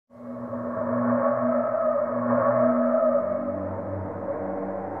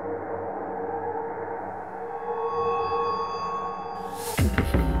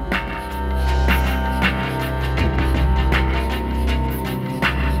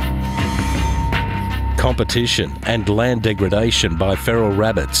competition and land degradation by feral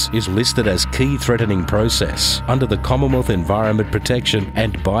rabbits is listed as key threatening process under the Commonwealth Environment Protection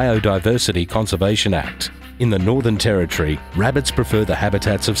and Biodiversity Conservation Act. In the Northern Territory, rabbits prefer the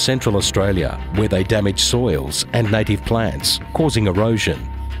habitats of Central Australia, where they damage soils and native plants, causing erosion,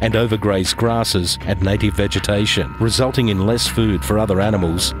 and overgraze grasses and native vegetation, resulting in less food for other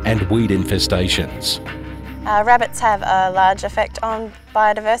animals and weed infestations. Rabbits have a large effect on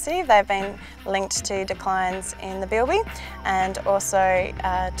biodiversity. They've been linked to declines in the bilby and also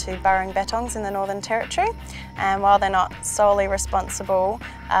to burrowing bettongs in the Northern Territory. And while they're not solely responsible,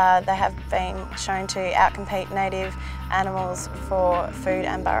 they have been shown to outcompete native animals for food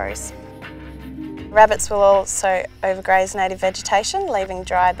and burrows. Rabbits will also overgraze native vegetation, leaving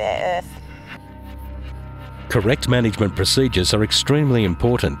dry, bare earth. Correct management procedures are extremely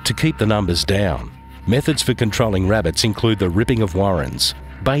important to keep the numbers down. Methods for controlling rabbits include the ripping of warrens,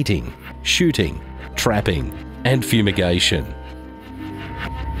 baiting, shooting, trapping, and fumigation.